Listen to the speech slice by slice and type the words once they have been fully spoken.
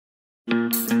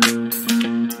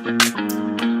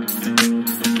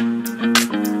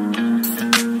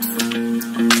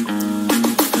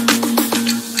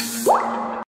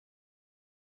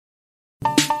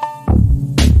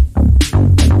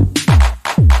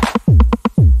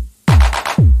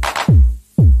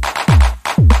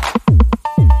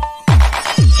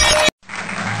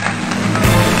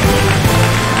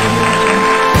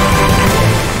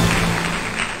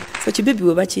Baby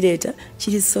we bachireta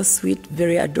chiri so sweet,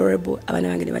 very adorable. Abana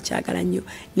bange ne bachagala nnyo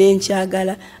ne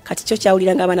nchagala kati kyo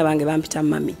kyawulira nga abana bange bampita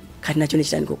mami kati nakyo ne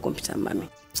kitandika okumpita mami.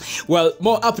 Well,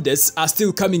 more updates are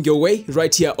still coming your way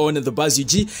right here on the Buzz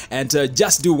UG, and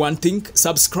just do one thing: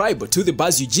 subscribe to the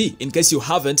Buzz UG in case you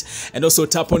haven't, and also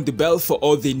tap on the bell for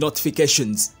all the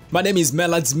notifications. My name is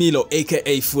Melads Milo,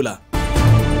 aka Fuller.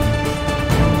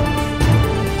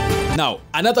 Now,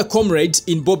 another comrade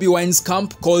in Bobi Wine's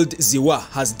camp called Ziwa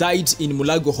has died in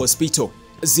Mulago Hospital.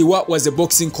 Ziwa was a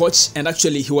boxing coach, and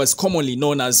actually he was commonly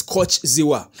known as Coach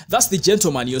Ziwa. That's the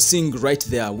gentleman you're seeing right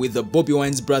there with the Bobi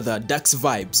Wine's brother Dax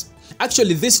Vibes.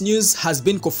 Actually, this news has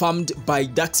been confirmed by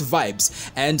Dax Vibes,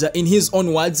 and in his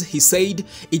own words, he said,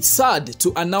 "It's sad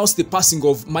to announce the passing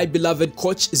of my beloved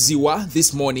Coach Ziwa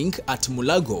this morning at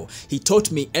Mulago. He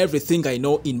taught me everything I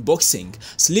know in boxing.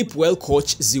 Sleep well,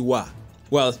 Coach Ziwa."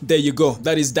 Well, there you go.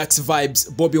 That is Dax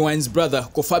Vibes, Bobi Wine's brother,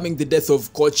 confirming the death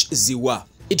of Coach Ziwa.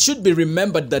 It should be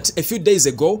remembered that a few days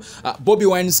ago, Bobi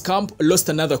Wine's camp lost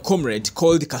another comrade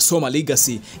called Kasoma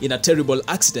Legacy in a terrible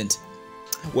accident.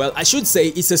 Well, I should say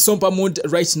it's a somber mood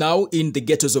right now in the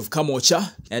ghettos of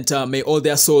Kamocha, and may all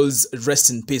their souls rest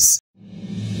in peace.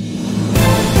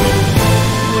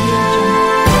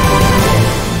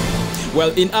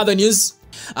 Well, in other news,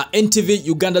 NTV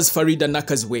Uganda's Faridah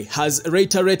Nakazwe has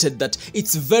reiterated that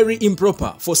it's very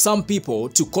improper for some people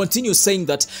to continue saying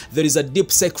that there is a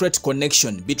deep secret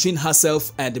connection between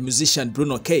herself and musician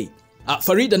Bruno K.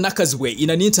 Faridah Nakazwe, in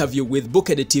an interview with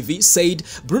Bukede TV, said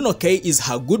Bruno K is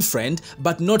her good friend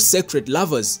but not secret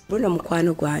lovers. Bruno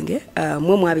mukwano gwange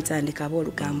mwe mwabitandika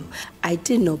bolugambo. I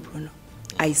didn't know Bruno.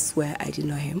 I swear I didn't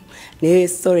know him. Ne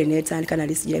story netandika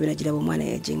nalisigira binagira bomwana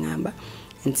yejingamba.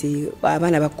 Nti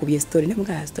abana bakubye story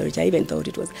nemuka story. I even thought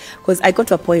it was because I got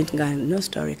to a point nga no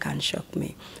story can shock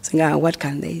me. So nga what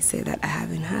can they say that I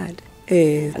haven't heard?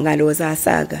 Nga ndoza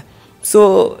asaga.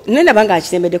 So nenda banga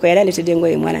achitembede ko yali ndetede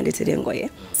ngoye mwana ndetede ngoye.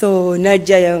 So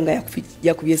najja yanga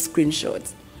yakubye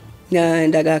screenshots. Na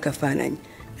ndaga akafananyi.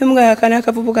 Nemuga kana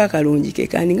kapupuka kalungi ke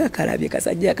kaninga kalabye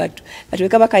kasajja katu.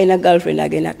 Atweka bakaina girlfriend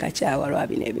agenda kachawa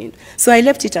lwabi nebintu. So I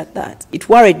left it at that. It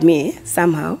worried me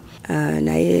somehow.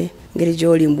 Naye ngeri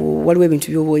jolimbu waliwe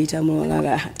bintu byoboyita mu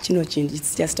nga kino kindi,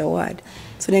 it's just a word.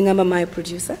 So nengamba my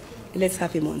producer, let's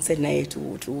have him on set naye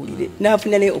tuwulire.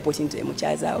 Nafuna ne opportunity mu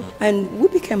chazawo, and we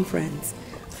became friends.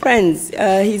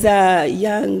 He's a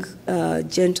young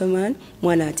gentleman,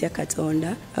 mwana atya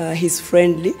katonda. He's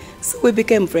friendly, so we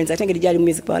became friends. I think it jali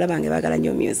music bawala bange bagala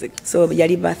nnyo music. So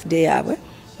yali birthday yabwe.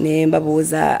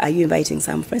 Nembabuuza, are you inviting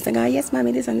some friends? I go, yes,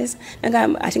 mommy, this and this. I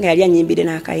think I nyimbide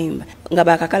na akayimba. Nga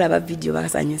bakakalaba video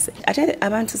bakasanyuse. Ate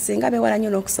abantu singa bewala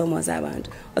nnyo n'okusoomooza abantu.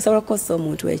 Osobola okukozesa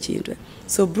omuntu ekintu.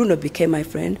 So Bruno became my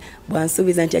friend.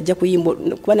 Bwansuubiza nti ajja kuyimba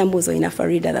kuba nambuuza oyina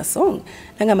Faridah the song.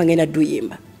 Nangamba ngenda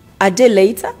duyimba. A day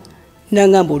later,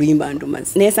 nangamba oluyimba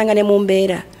ndumazi. Nesanga ne mu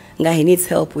mbeera nga he needs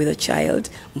help with a child.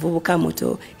 Mvubuka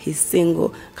muto, he's single.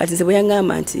 Kati nze bwe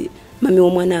yangamba nti mami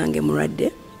w'omwana wange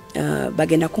mulwadde.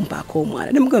 Bagenda kumpako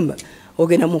omwana nemugamba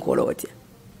ogenda mukola otya,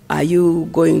 are you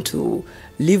going to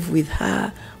live with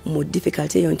her mu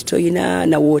difficulty eyo nti toyina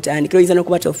na water and kilo izana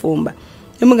kuba tofumba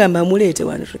nemugamba mulete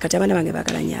wano kati abana bange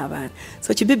bakalanya abana.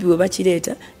 So kibibi we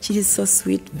bakireta kiri so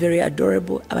sweet, very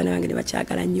adorable. Abana bange ne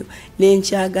bakyagala nnyo ne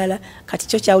nkyagala kati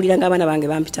kyo kyawulira nga abana bange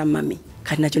bampita mami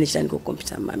kati nakyo ne kitandika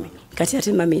okumpita mami kati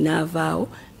ate mami naavaawo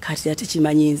kati ate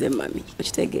kimanyi nze mami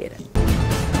okitegeera.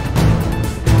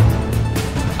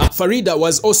 Faridah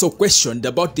was also questioned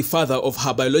about the father of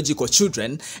her biological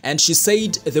children, and she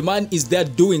said the man is there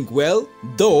doing well,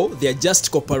 though they are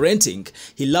just co-parenting.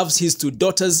 He loves his two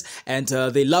daughters and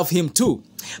they love him too.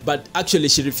 But actually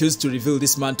she refused to reveal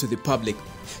this man to the public.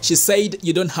 She said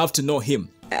you don't have to know him.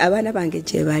 Abana bange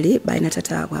gye bali balina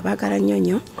tata waabwe abaagala nnyo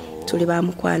nnyo, tuli ba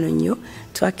mukwano nnyo,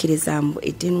 twakkiriza mbu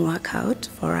it didn't work out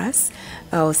for us.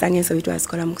 Osanga ensobi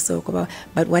twazikola mu kusooka,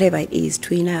 but whatever it is,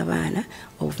 tulina abaana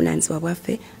obuvunaanyizibwa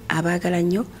bwaffe, abaagala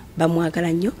nnyo,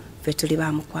 bamwagala nnyo, ffe tuli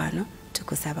ba mukwano,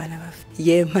 tukusa abaana baffe.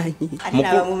 Yeemanyi, ate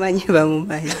n'abamumanyi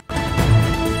bamumanyi.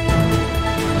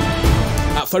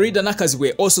 Faridah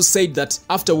Nakazwe also said that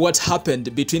after what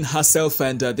happened between herself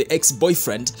and the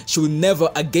ex-boyfriend, she will never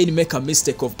again make a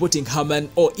mistake of putting her man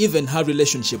or even her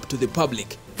relationship to the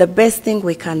public. The best thing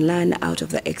we can learn out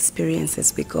of the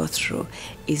experiences we go through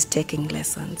is taking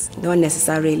lessons. Not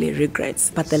necessarily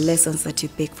regrets, but the lessons that you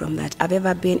pick from that. I've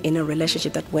ever been in a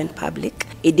relationship that went public.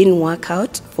 It didn't work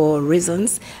out for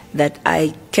reasons that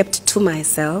I kept to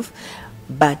myself,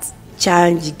 but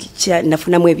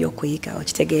nafunamu ebyokuyiga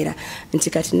okitegeera nti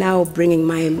kati now bringing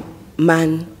my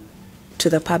man to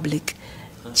the public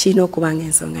kino okubanga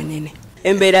ensonga nene.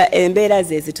 Embeera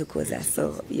ze zitukuza,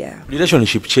 so yeah.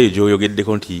 Relationship chejo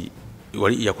yogeddeko nti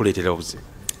wali yakuleetera obuze.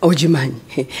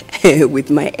 Ojimanyi with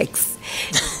my ex.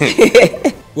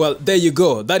 Well, there you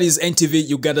go. That is NTV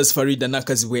Uganda's Faridah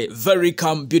Nakazwe. Very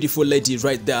calm, beautiful lady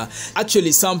right there.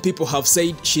 Actually, some people have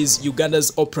said she's Uganda's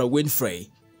Oprah Winfrey.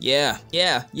 Yeah.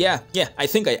 I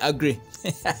think I agree.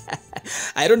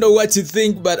 I don't know what you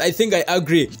think, but I think I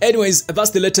agree. Anyways,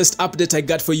 that's the latest update I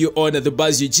got for you on the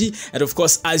Buzz UG. And of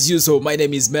course, as usual, my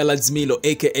name is Melad Milo,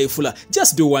 aka Fula.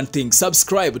 Just do one thing,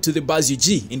 subscribe to the Buzz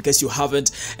UG in case you haven't,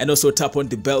 and also tap on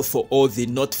the bell for all the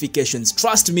notifications.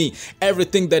 Trust me,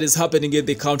 everything that is happening in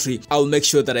the country, I'll make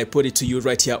sure that I put it to you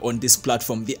right here on this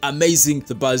platform, the amazing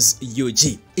The Buzz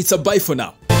UG. It's a bye for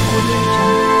now.